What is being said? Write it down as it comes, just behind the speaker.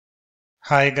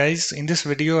Hi guys, in this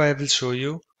video I will show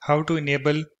you how to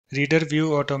enable reader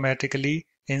view automatically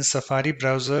in Safari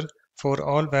browser for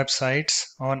all websites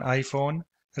on iPhone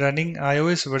running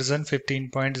iOS version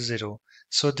 15.0.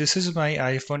 So this is my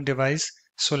iPhone device,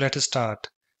 so let us start.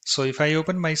 So if I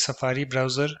open my Safari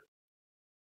browser,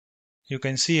 you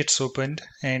can see it's opened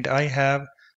and I have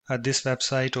this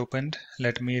website opened.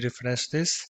 Let me refresh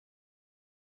this.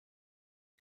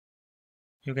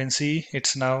 You can see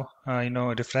it's now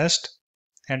refreshed.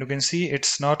 And you can see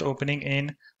it's not opening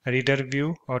in reader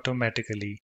view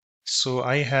automatically. So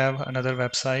I have another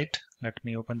website. Let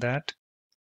me open that.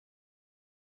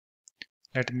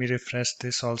 Let me refresh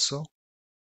this also.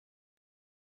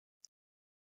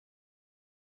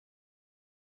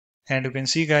 And you can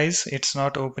see guys, it's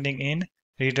not opening in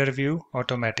reader view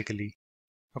automatically.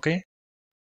 Okay.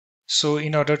 So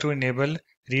in order to enable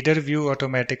reader view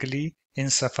automatically in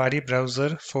Safari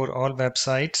browser for all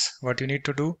websites, what you need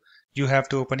to do, you have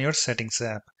to open your settings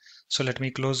app. So let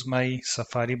me close my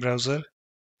Safari browser.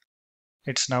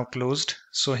 It's now closed.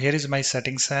 So here is my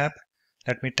settings app.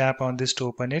 Let me tap on this to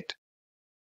open it.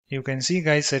 You can see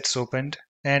guys it's opened.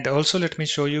 And also let me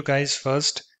show you guys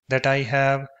first that I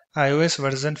have iOS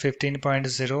version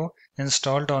 15.0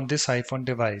 installed on this iPhone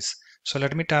device. So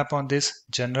let me tap on this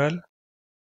general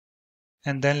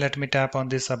and then let me tap on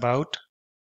this about.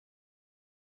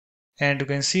 And you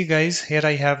can see guys here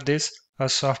I have this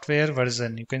software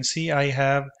version. You can see I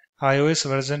have iOS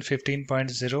version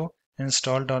 15.0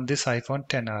 installed on this iPhone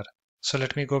XR. So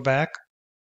let me go back.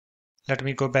 Let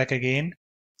me go back again.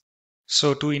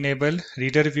 So to enable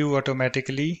reader view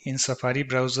automatically in Safari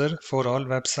browser for all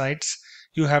websites,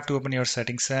 you have to open your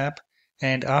settings app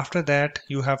and after that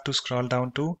you have to scroll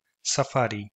down to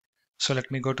Safari. So let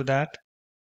me go to that.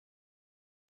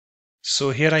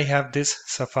 So here I have this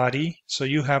Safari. So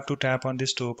you have to tap on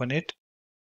this to open it.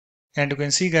 And you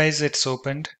can see guys it's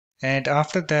opened. And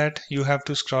after that you have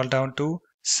to scroll down to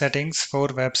settings for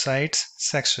websites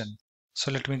section. So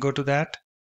let me go to that.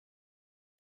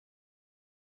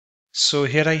 So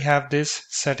here I have this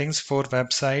settings for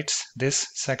websites, this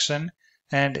section,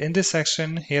 and in this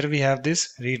section here we have this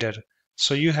reader.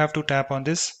 So you have to tap on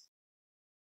this.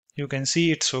 You can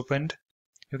see it's opened.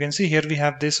 You can see here we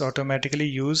have this automatically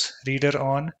use reader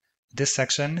on this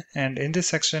section, and in this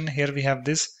section here we have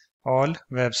this all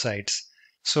websites.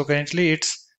 So currently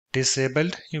it's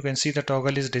disabled. You can see the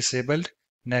toggle is disabled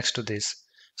next to this.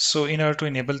 So in order to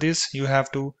enable this, you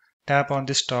have to tap on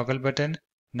this toggle button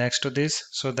next to this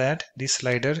so that the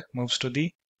slider moves to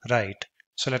the right.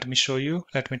 So let me show you.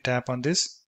 Let me tap on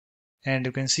this and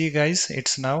you can see guys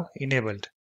it's now enabled.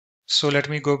 So let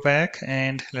me go back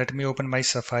and let me open my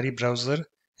Safari browser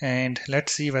and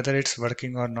let's see whether it's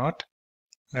working or not.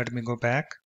 Let me go back.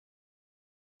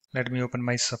 Let me open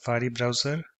my Safari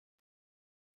browser.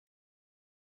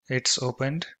 It's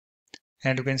opened.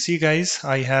 And you can see guys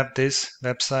I have this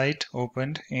website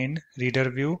opened in reader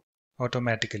view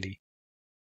automatically.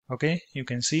 Okay, you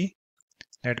can see.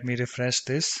 Let me refresh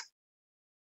this.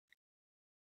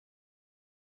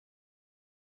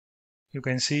 You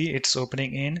can see it's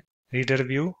opening in reader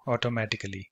view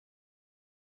automatically.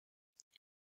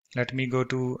 Let me go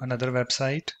to another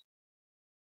website.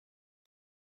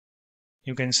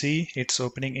 You can see it's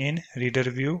opening in reader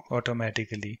view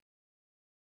automatically.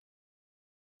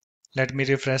 Let me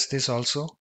refresh this also.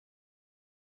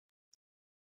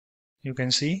 You can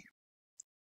see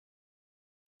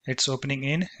it's opening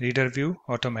in reader view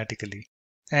automatically.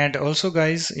 And also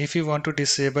guys, if you want to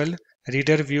disable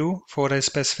reader view for a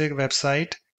specific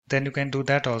website, then you can do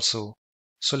that also.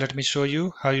 So let me show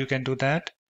you how you can do that.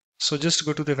 So just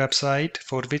go to the website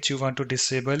for which you want to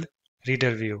disable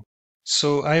reader view.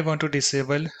 So I want to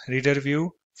disable reader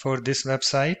view for this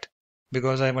website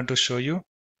because I want to show you.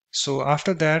 So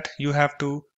after that, you have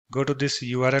to go to this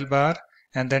URL bar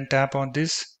and then tap on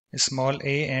this small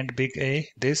a and big A,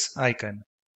 this icon.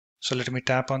 So let me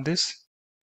tap on this.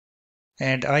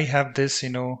 And I have this,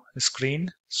 screen.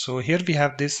 So here we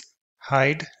have this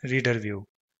hide reader view.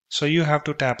 So you have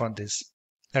to tap on this.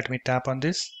 Let me tap on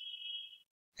this.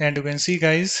 And you can see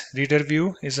guys, reader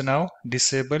view is now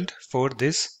disabled for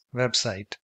this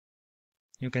website.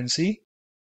 You can see.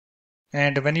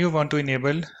 And when you want to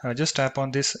enable, just tap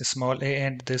on this small a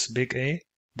and this big A,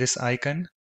 this icon.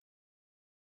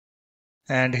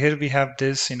 And here we have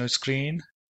this, screen.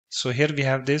 So here we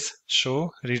have this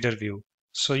show reader view.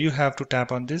 So you have to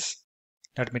tap on this.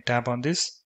 Let me tap on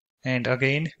this. And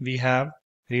again, we have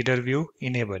reader view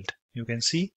enabled. You can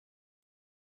see.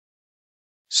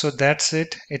 So that's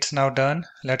it. It's now done.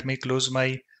 Let me close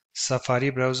my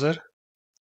Safari browser.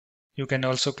 You can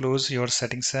also close your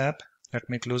settings app. Let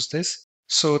me close this.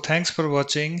 So thanks for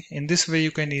watching. In this way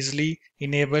you can easily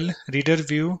enable reader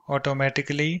view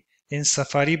automatically in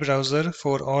Safari browser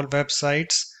for all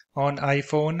websites on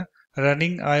iPhone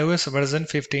running iOS version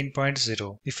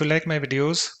 15.0. If you like my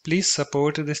videos, please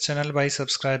support this channel by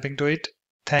subscribing to it.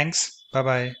 Thanks. Bye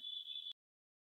bye.